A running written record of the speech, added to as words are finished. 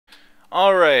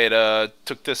Alright,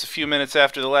 took this a few minutes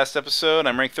after the last episode.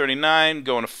 I'm rank 39,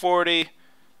 going to 40.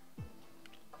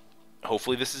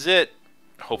 Hopefully this is it.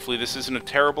 Hopefully this isn't a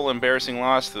terrible, embarrassing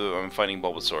loss. Though I'm fighting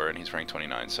Bulbasaur, and he's rank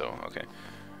 29, so, okay.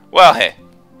 Well, hey.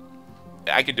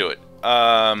 I could do it. Do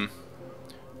I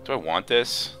want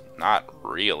this? Not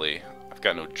really. I've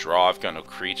got no draw, I've got no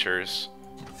creatures.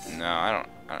 No, I don't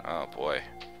oh boy.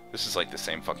 This is like the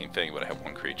same fucking thing, but I have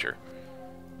one creature.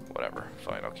 Whatever,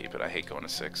 fine, I'll keep it. I hate going to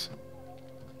 6.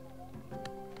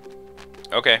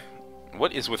 Okay.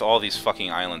 What is with all these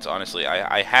fucking islands, honestly?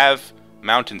 I have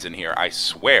mountains in here, I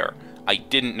swear. I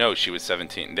didn't know she was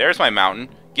 17. There's my mountain.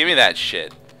 Give me that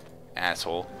shit.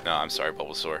 Asshole. No, I'm sorry,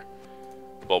 Bulbasaur.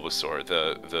 Bulbasaur,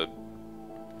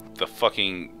 the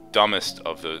fucking dumbest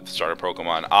of the starter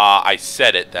Pokemon. Ah, I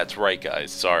said it. That's right,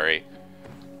 guys. Sorry.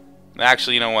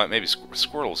 Actually, you know what? Maybe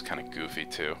Squirtle's kind of goofy,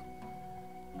 too.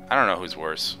 I don't know who's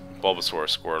worse. Bulbasaur or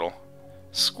Squirtle.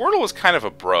 Squirtle was kind of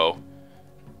a bro.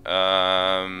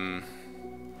 Damn,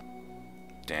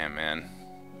 man.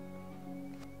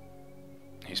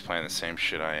 He's playing the same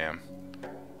shit I am.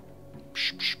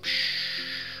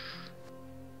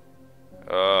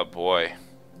 Oh, boy.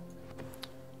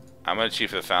 I'm gonna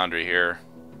Chief of the Foundry here.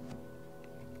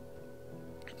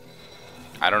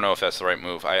 I don't know if that's the right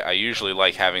move. I usually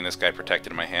like having this guy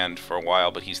protected in my hand for a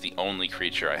while, but he's the only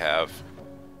creature I have.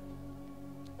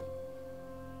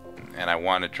 And I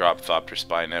want to drop Thopter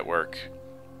Spy Network.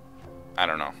 I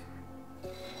don't know.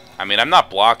 I mean, I'm not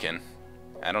blocking.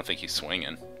 I don't think he's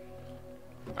swinging.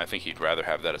 I think he'd rather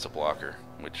have that as a blocker,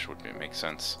 which would make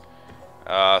sense.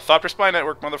 Thopter Spy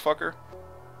Network, motherfucker.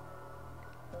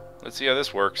 Let's see how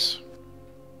this works.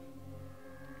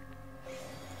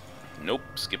 Nope,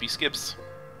 Skippy skips.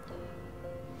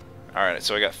 Alright,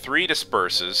 so I got 3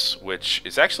 Disperses, which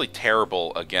is actually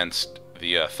terrible against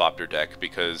the Thopter deck,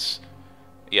 because...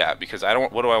 Yeah, because I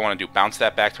don't... What do I want to do? Bounce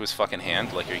that back to his fucking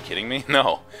hand? Like, are you kidding me?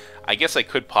 No. I guess I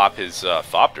could pop his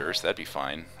Thopters. That'd be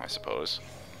fine, I suppose.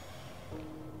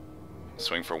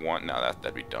 Swing for 1? No,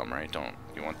 that'd be dumb, right? Don't...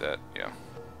 You want that? Yeah.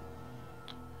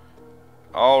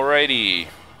 Alrighty.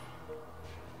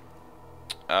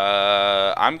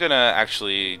 I'm gonna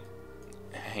actually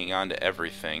hang on to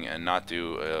everything and not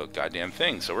do a goddamn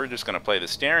thing. So we're just gonna play the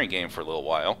staring game for a little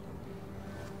while.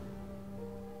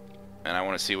 And I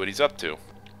want to see what he's up to.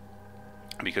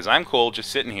 Because I'm cool just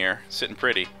sitting here, sitting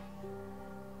pretty.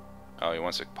 Oh, he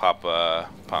wants to pop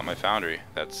my Foundry.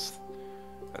 That's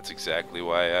exactly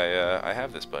why I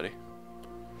have this, buddy.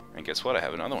 And guess what? I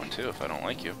have another one too if I don't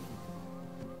like you.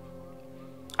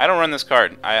 I don't run this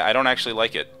card. I don't actually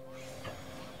like it.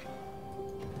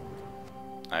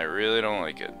 I really don't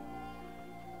like it.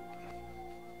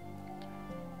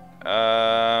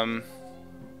 I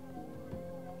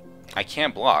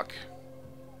can't block.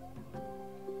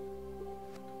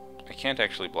 I can't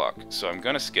actually block, so I'm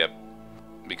gonna skip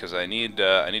because I need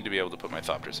to be able to put my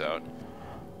Thopters out.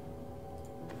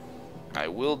 I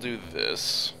will do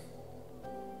this.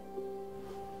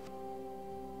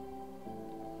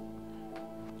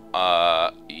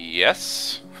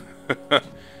 Yes.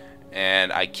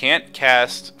 And I can't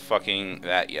cast fucking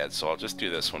that yet, so I'll just do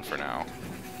this one for now.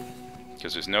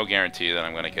 Because there's no guarantee that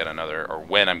I'm gonna get another, or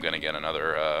when I'm gonna get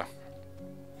another,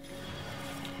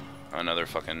 another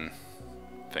fucking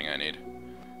thing I need.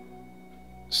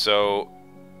 So,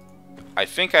 I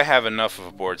think I have enough of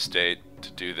a board state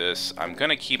to do this. I'm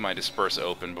gonna keep my Disperse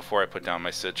open before I put down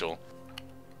my Sigil.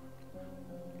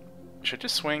 Should I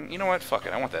just swing? You know what? Fuck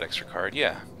it. I want that extra card.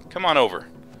 Yeah. Come on over.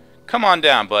 Come on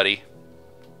down, buddy.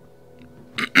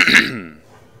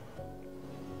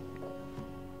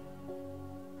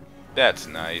 That's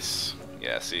nice.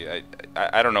 Yeah, see,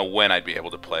 I don't know when I'd be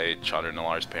able to play Chandra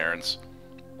Nalar's parents.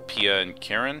 Pia and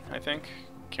Karen, I think?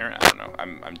 Karen? I don't know.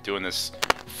 I'm doing this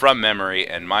from memory,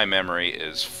 and my memory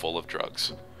is full of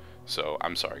drugs. So,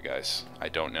 I'm sorry, guys. I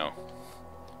don't know.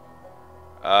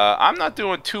 I'm not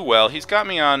doing too well. He's got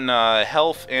me on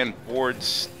health and board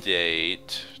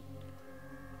state,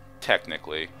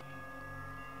 technically.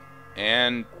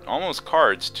 And almost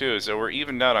cards, too, so we're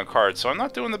evened out on cards. So I'm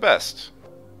not doing the best.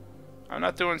 I'm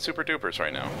not doing super dupers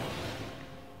right now.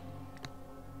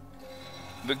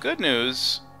 The good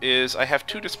news is I have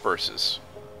 2 Disperses.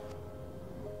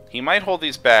 He might hold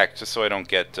these back just so I don't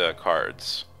get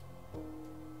cards.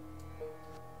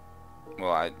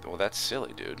 Well, that's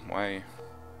silly, dude. Why?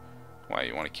 Why,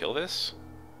 you want to kill this?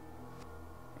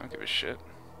 I don't give a shit.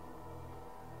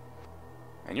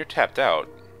 And you're tapped out.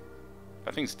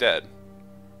 That thing's dead.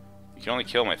 You can only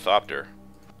kill my Thopter.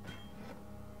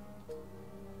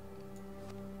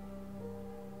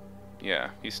 Yeah,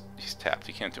 he's tapped.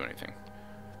 He can't do anything.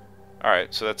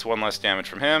 Alright, so that's 1 less damage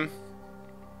from him.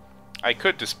 I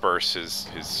could disperse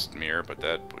his mirror, but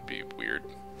that would be weird.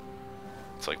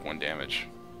 It's like 1 damage.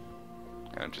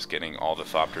 And I'm just getting all the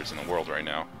Thopters in the world right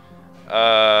now.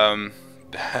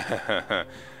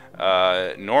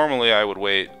 Normally I would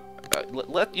wait.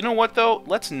 You know what though?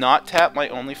 Let's not tap my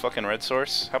only fucking red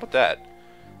source. How about that?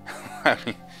 I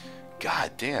mean,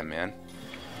 god damn, man.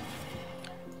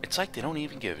 It's like they don't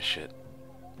even give a shit.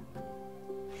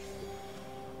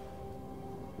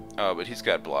 Oh, but he's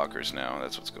got blockers now.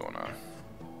 That's what's going on.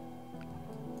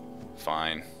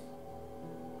 Fine.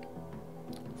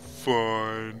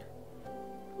 Fine.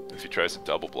 If he tries to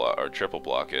double block or triple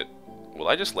block it, will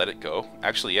I just let it go?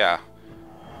 Actually, yeah.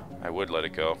 I would let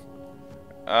it go.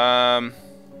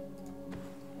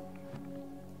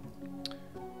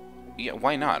 Yeah,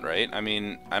 why not, right? I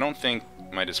mean, I don't think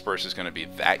my disperse is going to be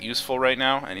that useful right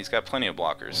now, and he's got plenty of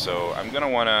blockers, so I'm going to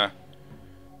want to...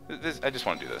 I just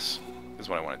want to do this. This is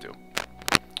what I want to do.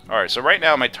 Alright, so right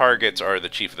now my targets are the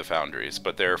Chief of the Foundries,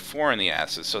 but they're 4 in the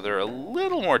asses, so they're a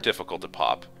little more difficult to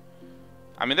pop.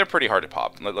 I mean, they're pretty hard to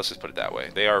pop. Let's just put it that way.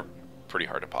 They are pretty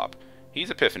hard to pop. He's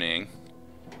Epiphanying.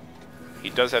 He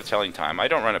does have Telling Time. I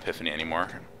don't run Epiphany anymore.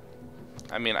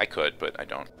 I mean, I could, but I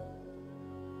don't.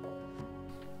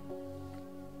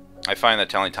 I find that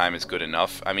Telling Time is good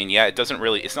enough. I mean, yeah,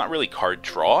 it's not really card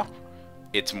draw.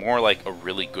 It's more like a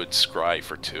really good scry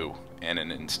for 2 and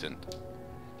an instant.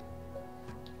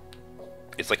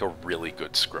 It's like a really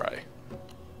good scry.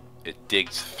 It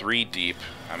digs 3 deep.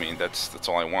 I mean, that's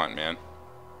all I want, man.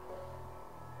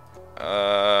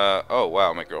 Oh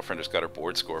wow, my girlfriend just got her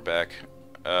board score back.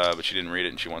 But she didn't read it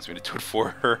and she wants me to do it for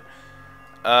her.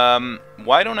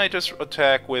 Why don't I just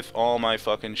attack with all my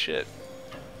fucking shit?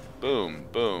 Boom,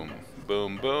 boom,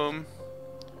 boom, boom.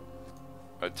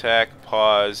 Attack,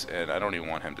 pause, and I don't even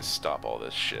want him to stop all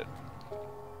this shit.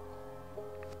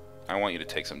 I want you to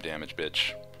take some damage,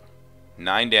 bitch.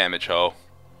 9 damage, ho.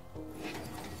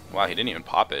 Wow, he didn't even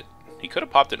pop it. He could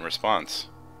have popped it in response.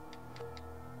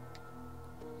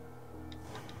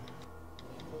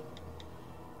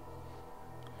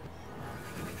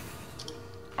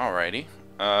 Alrighty.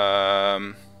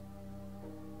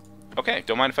 Okay,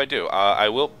 don't mind if I do. I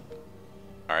will...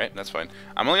 Alright, that's fine.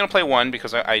 I'm only going to play 1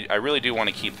 because I really do want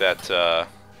to keep that...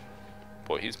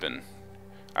 Boy, he's been...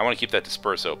 I want to keep that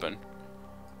disperse open.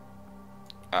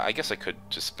 I guess I could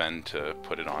just spend to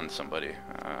put it on somebody.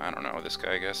 I don't know, this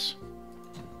guy, I guess.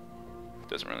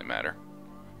 Doesn't really matter.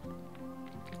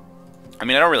 I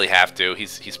mean, I don't really have to.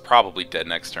 He's probably dead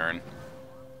next turn.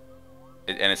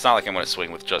 And it's not like I'm going to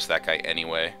swing with just that guy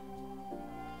anyway.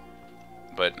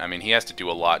 But, I mean, he has to do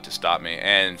a lot to stop me.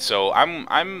 And so,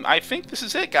 I think this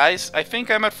is it, guys. I think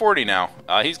I'm at 40 now.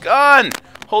 He's gone!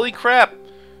 Holy crap!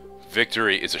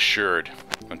 Victory is assured.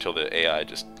 Until the AI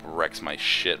just wrecks my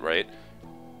shit, right?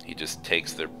 He just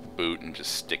takes their boot and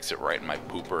just sticks it right in my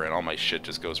pooper, and all my shit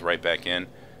just goes right back in.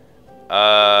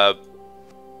 Yeah,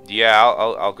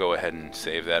 I'll go ahead and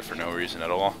save that for no reason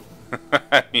at all.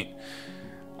 I mean,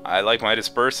 I like my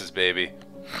disperses, baby.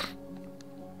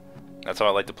 That's how I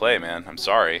like to play, man. I'm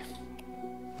sorry.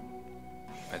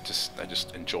 I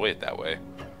just enjoy it that way.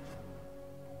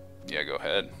 Yeah, go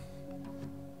ahead.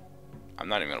 I'm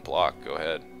not even gonna block. Go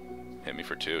ahead. Hit me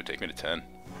for 2. Take me to 10.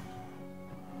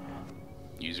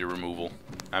 Use your removal.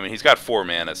 I mean, he's got 4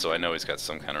 mana, so I know he's got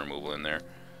some kind of removal in there.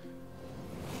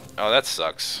 Oh, that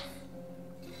sucks.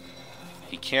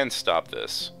 He can stop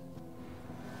this.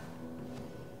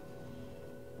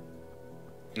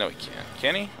 No, he can't.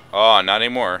 Can he? Oh, not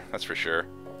anymore. That's for sure.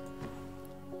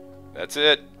 That's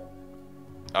it.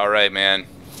 Alright, man.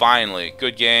 Finally.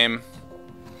 Good game.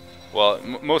 Well,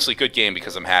 mostly good game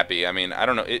because I'm happy. I mean, I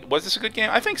don't know. Was this a good game?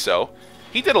 I think so.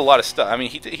 He did a lot of stuff. I mean,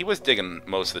 he was digging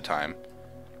most of the time.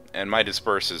 And my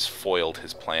disperses foiled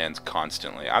his plans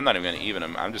constantly. I'm not even going to even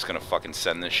him. I'm just going to fucking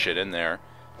send this shit in there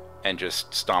and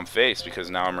just stomp face because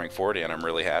now I'm rank 40 and I'm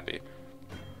really happy.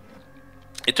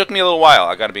 It took me a little while,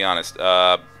 I gotta be honest.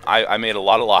 I made a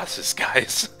lot of losses,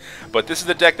 guys. But this is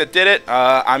the deck that did it.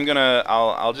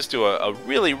 I'll just do a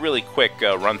really, really quick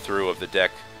run-through of the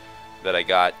deck that I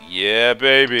got. Yeah,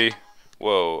 baby.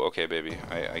 Whoa, okay, baby.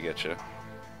 I get you.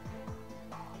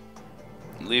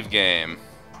 Leave game.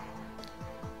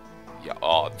 Yeah,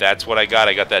 oh, that's what I got.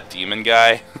 I got that demon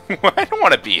guy. I don't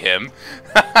want to be him.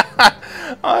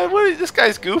 This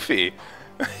guy's goofy.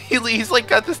 He's like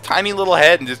got this tiny little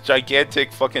head and this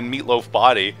gigantic fucking meatloaf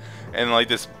body and like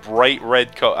this bright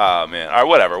red coat. Oh man. Alright,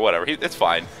 whatever. It's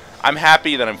fine. I'm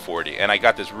happy that I'm 40 and I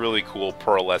got this really cool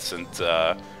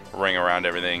pearlescent ring around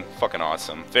everything. Fucking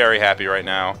awesome. Very happy right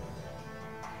now.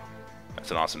 That's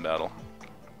an awesome battle.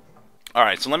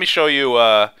 Alright, so let me show you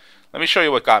let me show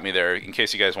you what got me there, in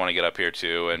case you guys want to get up here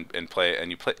too and play, and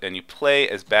you play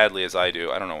as badly as I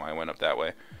do. I don't know why I went up that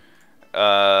way.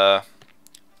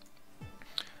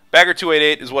 Bagger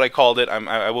 288 is what I called it.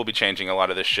 I will be changing a lot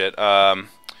of this shit.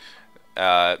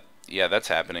 Yeah, that's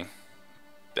happening.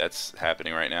 That's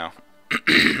happening right now.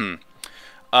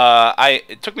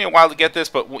 It took me a while to get this,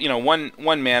 but you know, one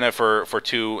mana for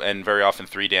 2 and very often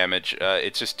 3 damage.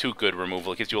 It's just too good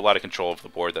removal. It gives you a lot of control of the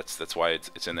board. That's why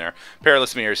it's in there.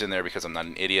 Perilous Mirror is in there because I'm not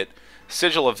an idiot.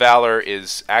 Sigil of Valor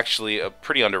is actually a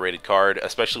pretty underrated card,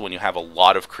 especially when you have a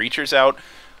lot of creatures out.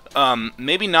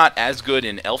 Maybe not as good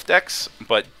in elf decks,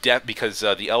 but because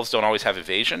the elves don't always have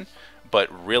evasion. But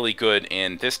really good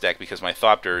in this deck because my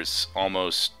Thopters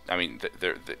almost, I mean,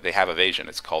 they have evasion.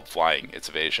 It's called flying. It's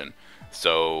evasion.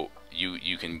 So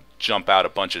you can jump out a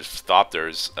bunch of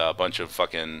Thopters, a bunch of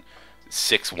fucking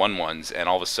 6/1/1s, and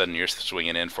all of a sudden you're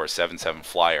swinging in for a 7/7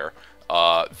 flyer.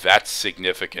 That's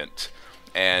significant.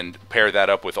 And pair that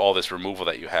up with all this removal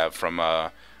that you have from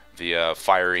the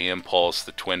Fiery Impulse,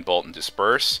 the Twin Bolt, and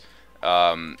Disperse.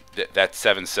 That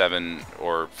 7/7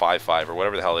 or 5/5 or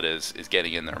whatever the hell it is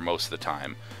getting in there most of the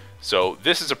time. So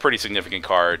this is a pretty significant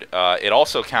card. It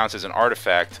also counts as an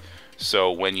artifact,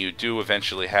 so when you do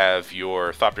eventually have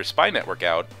your Thopter Spy Network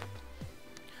out,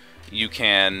 you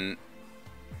can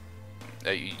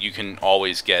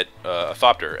always get a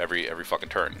Thopter every fucking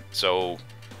turn. So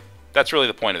that's really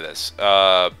the point of this.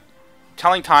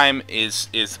 Telling Time is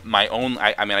my own.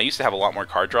 I mean, I used to have a lot more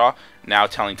card draw. Now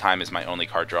Telling Time is my only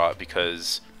card draw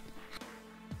because.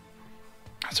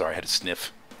 Sorry, I had to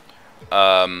sniff.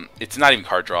 It's not even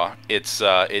card draw. It's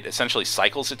it essentially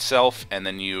cycles itself, and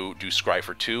then you do scry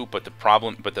for 2. But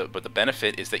the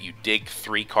benefit is that you dig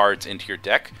 3 cards into your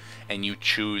deck, and you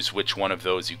choose which one of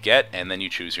those you get, and then you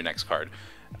choose your next card.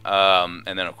 And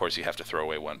then of course you have to throw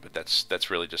away one, but that's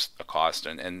really just a cost,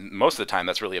 and most of the time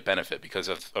that's really a benefit because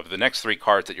of the next 3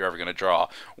 cards that you're ever going to draw,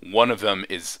 one of them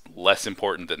is less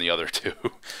important than the other 2.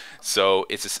 So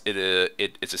it's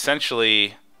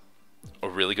essentially a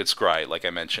really good scry, like I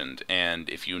mentioned, and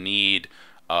if you need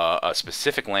a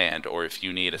specific land or if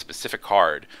you need a specific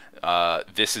card,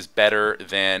 this is better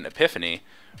than Epiphany,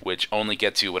 which only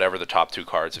gets you whatever the top 2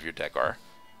 cards of your deck are.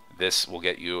 This will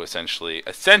get you essentially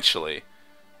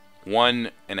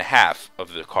 1.5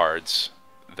 of the cards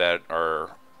that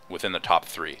are within the top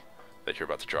 3 that you're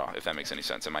about to draw, if that makes any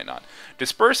sense. It might not.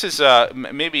 Disperse is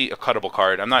maybe a cuttable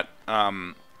card. I'm not.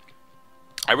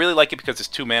 I really like it because it's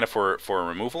 2 mana for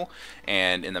removal,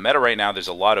 and in the meta right now, there's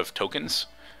a lot of tokens.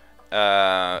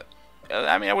 I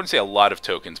mean, I wouldn't say a lot of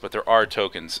tokens, but there are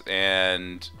tokens,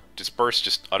 and Disperse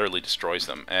just utterly destroys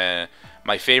them.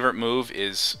 My favorite move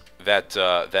is that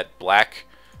that black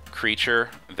creature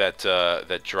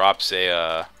that drops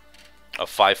a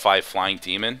 5/5 flying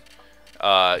demon.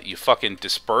 You fucking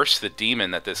disperse the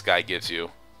demon that this guy gives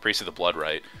you, Priest of the Blood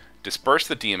Rite. Disperse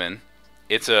the demon.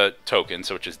 It's a token,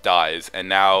 so it just dies, and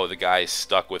now the guy's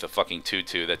stuck with a fucking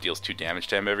 2/2 that deals 2 damage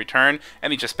to him every turn,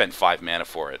 and he just spent 5 mana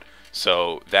for it.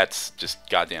 So that's just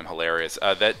goddamn hilarious.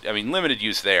 I mean, limited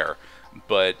use there.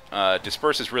 But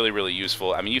Disperse is really, really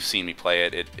useful. I mean, you've seen me play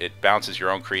it. It bounces your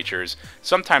own creatures.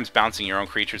 Sometimes bouncing your own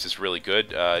creatures is really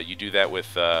good. You do that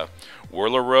with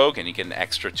Whirler Rogue, and you get an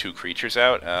extra 2 creatures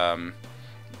out.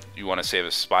 You want to save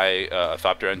a Spy, a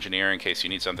Thopter Engineer in case you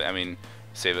need something. I mean,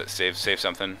 save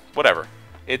something. Whatever.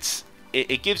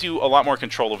 It gives you a lot more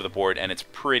control over the board, and it's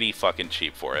pretty fucking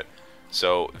cheap for it.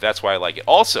 So that's why I like it.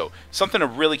 Also, something to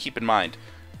really keep in mind.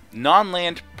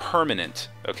 Non-land permanent,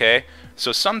 okay?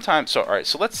 So sometimes, all right.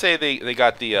 So let's say they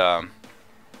got the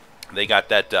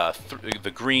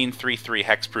the green 3/3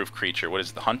 hexproof creature. What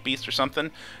is it, the Hunt Beast or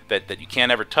something that you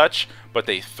can't ever touch, but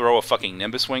they throw a fucking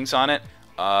Nimbus Wings on it.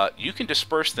 You can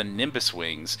disperse the Nimbus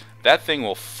Wings. That thing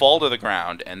will fall to the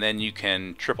ground, and then you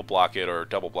can triple block it or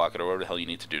double block it or whatever the hell you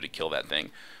need to do to kill that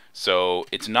thing. So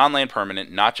it's non-land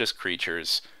permanent, not just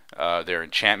creatures. Their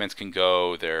enchantments can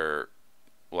go.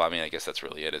 Well, I mean, I guess that's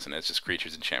really it, isn't it? It's just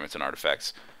creatures, enchantments, and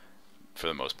artifacts for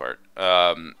the most part.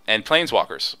 And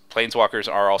Planeswalkers.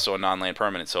 Planeswalkers are also a non-land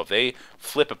permanent. So if they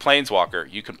flip a Planeswalker,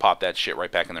 you can pop that shit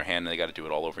right back in their hand, and they got to do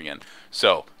it all over again.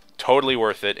 So totally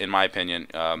worth it, in my opinion.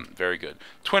 Very good.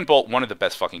 Twin Bolt, one of the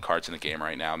best fucking cards in the game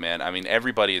right now, man. I mean,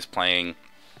 everybody is playing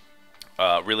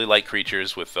really light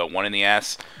creatures with 1 in the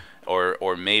ass,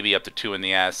 or maybe up to 2 in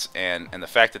the ass, and the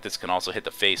fact that this can also hit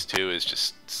the face too is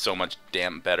just so much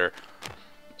damn better.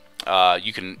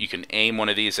 You can aim one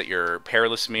of these at your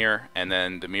Perilous Mirror, and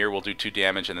then the mirror will do 2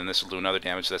 damage, and then this will do another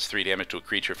damage. So that's 3 damage to a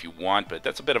creature if you want, but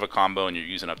that's a bit of a combo, and you're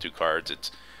using up 2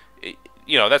 cards.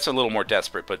 You know, that's a little more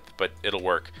desperate, but it'll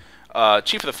work.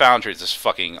 Chief of the Foundries is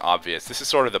fucking obvious. This is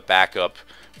sort of the backup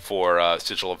for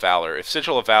Sigil of Valor. If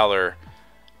Sigil of Valor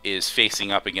is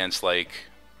facing up against like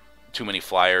too many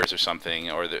flyers or something,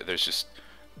 or there's just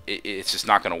it's just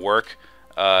not going to work,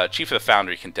 Chief of the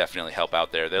Foundry can definitely help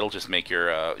out there. That'll just make your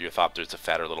Thopters a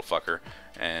fatter little fucker,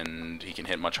 and he can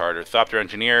hit much harder. Thopter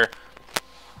Engineer,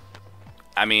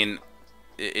 I mean,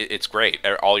 it's great.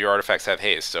 All your artifacts have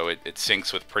haste, so it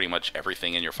syncs with pretty much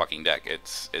everything in your fucking deck.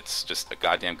 It's just a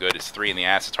goddamn good. It's 3 in the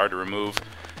ass. It's hard to remove.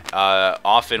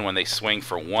 Often when they swing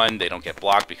for 1, they don't get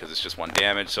blocked because it's just 1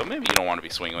 damage, so maybe you don't want to be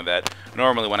swinging with that.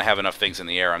 Normally when I have enough things in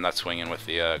the air, I'm not swinging with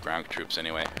the ground troops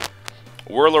anyway.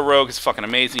 Whirler Rogue is fucking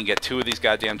amazing. You get 2 of these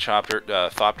goddamn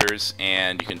Thopters,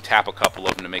 and you can tap a couple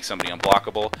of them to make somebody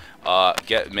unblockable.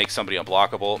 Make somebody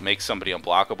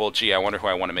unblockable. Gee, I wonder who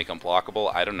I want to make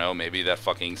unblockable. I don't know, maybe that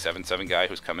fucking 7/7 guy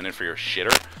who's coming in for your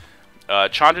shitter.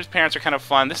 Chandra's Parents are kind of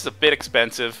fun. This is a bit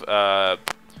expensive.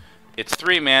 It's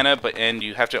 3 mana, and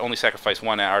you have to only sacrifice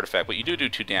 1 artifact, but you do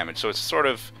 2 damage, so it's sort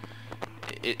of...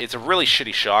 It's a really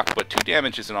shitty shock, but 2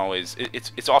 damage isn't always...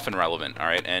 It's often relevant,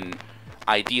 alright? And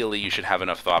ideally, you should have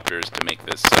enough Thopters to make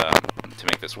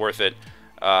this worth it.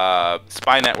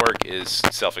 Spy Network is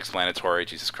self-explanatory.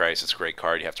 Jesus Christ, it's a great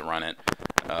card. You have to run it.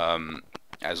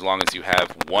 As long as you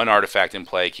have 1 artifact in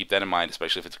play, keep that in mind,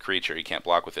 especially if it's a creature. You can't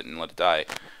block with it and let it die.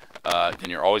 Then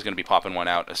you're always going to be popping 1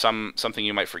 out. Something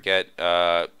you might forget,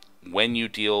 when you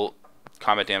deal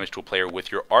combat damage to a player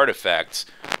with your artifacts,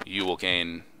 you will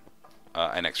gain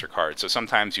an extra card. So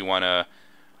sometimes you want to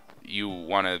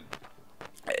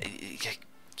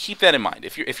keep that in mind.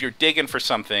 If you're digging for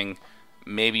something,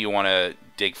 maybe you want to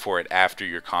dig for it after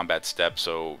your combat step,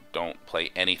 so don't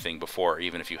play anything before,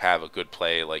 even if you have a good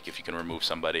play, like if you can remove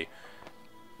somebody.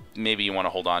 Maybe you want to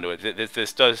hold on to it.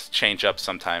 This does change up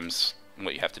sometimes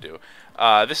what you have to do.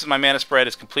 This is my mana spread.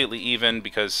 It's completely even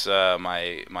because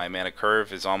my mana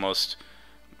curve is almost...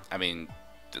 I mean,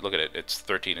 look at it. It's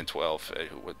 13 and 12.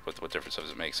 What difference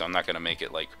does it make? So I'm not going to make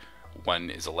it like one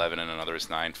is 11 and another is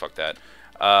 9. Fuck that.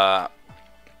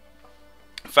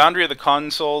 Foundry of the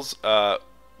Consoles,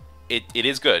 it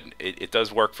is good. It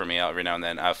does work for me every now and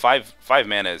then. 5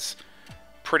 mana is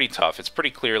pretty tough. It's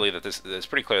pretty clearly that this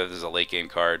is a late game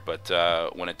card, but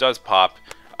when it does pop,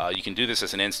 you can do this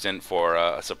as an instant for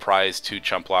a surprise 2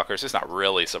 chump blockers. It's not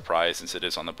really a surprise since it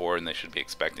is on the board and they should be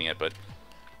expecting it, but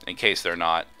in case they're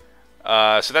not.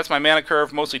 So that's my mana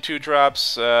curve, mostly 2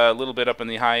 drops, a little bit up in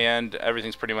the high end.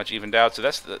 Everything's pretty much evened out, so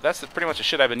that's pretty much the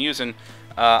shit I've been using.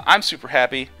 I'm super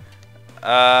happy.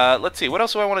 Let's see, what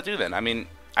else do I want to do then? I mean,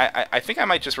 I think I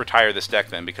might just retire this deck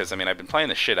then, because I mean I've been playing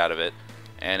the shit out of it,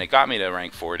 and it got me to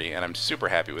rank 40, and I'm super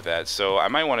happy with that. So I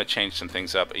might want to change some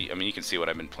things up. I mean, you can see what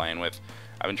I've been playing with.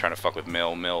 I've been trying to fuck with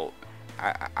mill.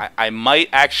 I might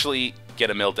actually get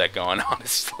a mill deck going,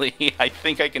 honestly. I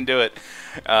think I can do it.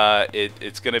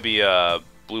 It's going to be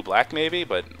blue-black maybe,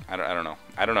 but I don't know.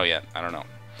 I don't know yet. I don't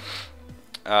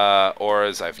know.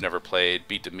 Auras I've never played.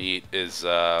 Beat to Meat is,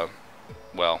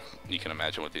 well, you can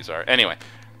imagine what these are. Anyway,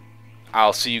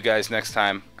 I'll see you guys next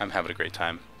time. I'm having a great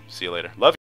time. See you later. Love you.